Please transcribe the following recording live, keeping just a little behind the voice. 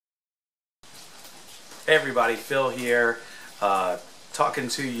Hey everybody, Phil here, talking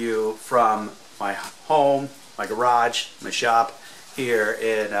to you from my home, my garage, my shop here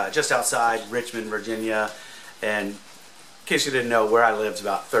in just outside Richmond, Virginia. And in case you didn't know, where I live is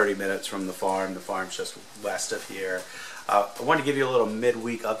about 30 minutes from the farm. The farm's just west of here. I wanted to give you a little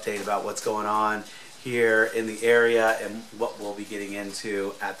midweek update about what's going on here in the area and what we'll be getting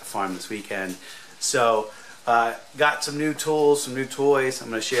into at the farm this weekend. So got some new tools, some new toys. I'm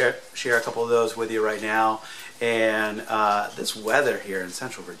going to share a couple of those with you right now. And this weather here in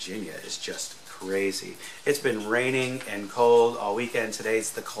Central Virginia is just crazy. It's been raining and cold all weekend.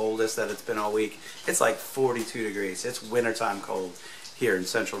 Today's the coldest that it's been all week. It's like 42 degrees. It's wintertime cold here in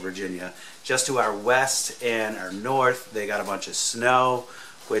Central Virginia. Just to our west and our north, they got a bunch of snow,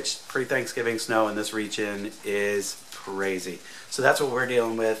 which pre-Thanksgiving snow in this region is crazy. So that's what we're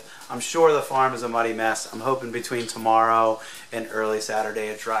dealing with. I'm sure the farm is a muddy mess. I'm hoping between tomorrow and early Saturday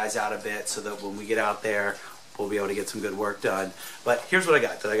it dries out a bit so that when we get out there, we'll be able to get some good work done. But here's what I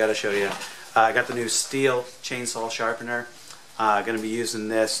got that I got to show you. I got the new Stihl chainsaw sharpener. Going to be using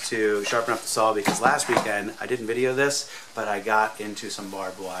this to sharpen up the saw because last weekend I didn't video this, but I got into some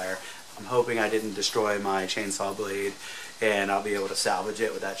barbed wire. I'm hoping I didn't destroy my chainsaw blade, and I'll be able to salvage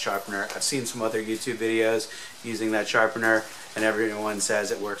it with that sharpener. I've seen some other YouTube videos using that sharpener, and everyone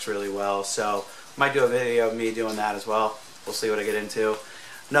says it works really well. So might do a video of me doing that as well. We'll see what I get into.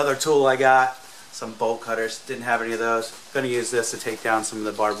 Another tool I got, some bolt cutters. Didn't have any of those. Going to use this to take down some of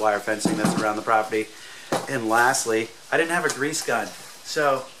the barbed wire fencing that's around the property. And lastly, I didn't have a grease gun,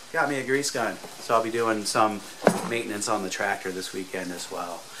 so got me a grease gun. So I'll be doing some maintenance on the tractor this weekend as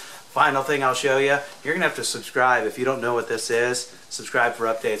well. Final thing I'll show you, you're going to have to subscribe. If you don't know what this is, subscribe for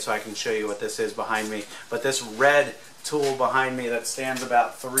updates so I can show you what this is behind me. But this red tool behind me that stands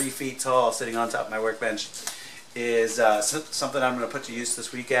about 3 feet tall sitting on top of my workbench is something I'm going to put to use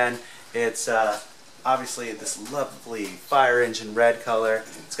this weekend. It's obviously this lovely fire engine red color.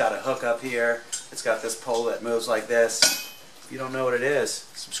 It's got a hook up here. It's got this pole that moves like this. If you don't know what it is,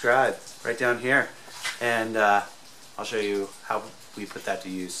 subscribe right down here. And I'll show you how we put that to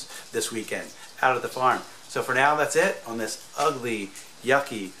use this weekend out at the farm. So for now, that's it on this ugly,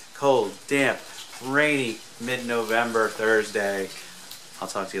 yucky, cold, damp, rainy mid-November Thursday. I'll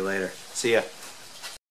talk to you later. See ya.